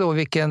märka då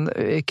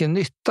vilken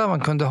nytta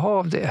man kunde ha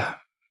av det.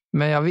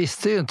 Men jag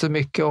visste ju inte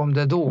mycket om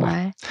det då.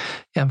 Nej.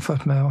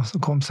 Jämfört med vad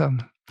som kom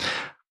sen.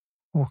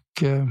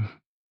 Och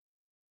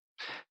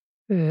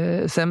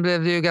sen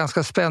blev det ju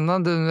ganska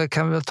spännande, det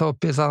kan vi väl ta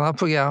upp i ett annat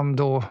program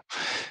då,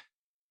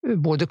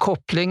 både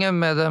kopplingen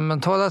med den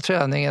mentala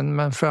träningen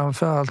men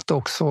framförallt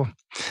också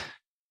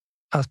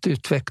att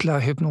utveckla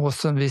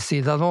hypnosen vid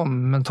sidan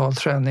om mental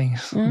träning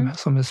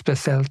som ett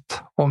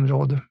speciellt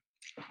område.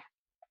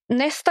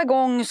 Nästa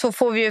gång så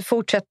får vi ju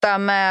fortsätta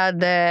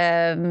med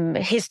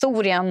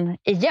historien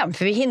igen,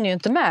 för vi hinner ju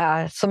inte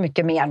med så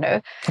mycket mer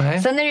nu.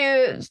 Nej.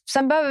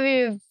 Sen behöver vi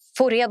ju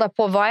få reda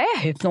på vad är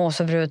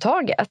hypnos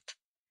överhuvudtaget.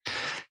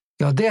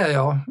 Ja, det är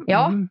jag.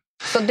 Ja,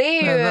 så det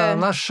är ju... Men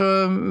annars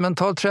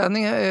mental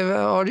träning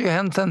har det ju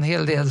hänt en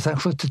hel del sedan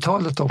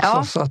 70-talet också.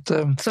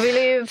 Ja, så vill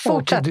ju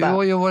fortsätta. Och du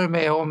har ju varit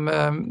med om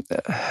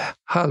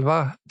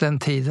halva den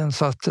tiden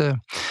så att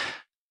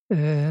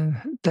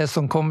det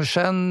som kommer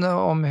sen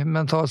om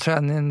mental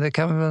träning, det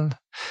kan vi väl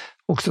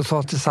också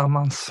ta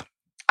tillsammans.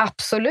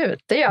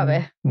 Absolut, det gör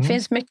vi. Det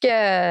finns mycket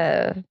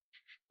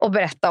att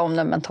berätta om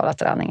den mentala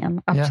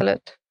träningen.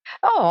 Absolut.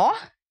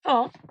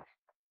 Ja.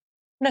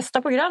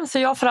 Nästa program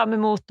ser jag fram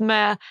emot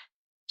med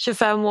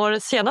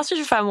senaste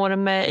 25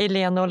 åren med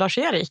Elena och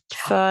Lars-Erik.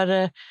 För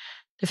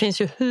det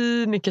finns ju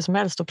hur mycket som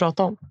helst att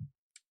prata om.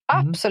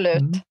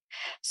 Absolut.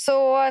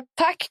 Så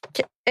tack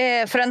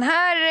för den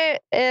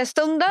här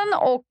stunden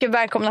och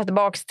välkomna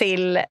tillbaka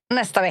till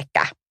nästa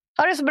vecka.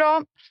 Ha det så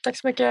bra. Tack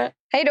så mycket.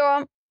 Hej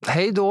då.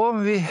 Hej då,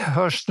 vi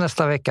hörs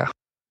nästa vecka.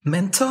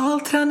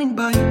 Mental träning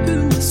by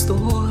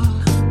Unestål.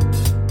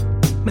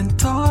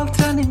 Mental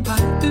träning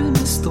by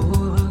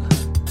Unestål.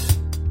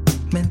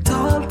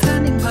 Mental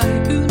träning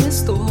by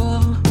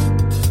Unestål.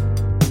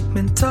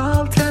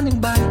 Mental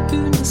träning by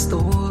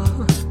Unestål.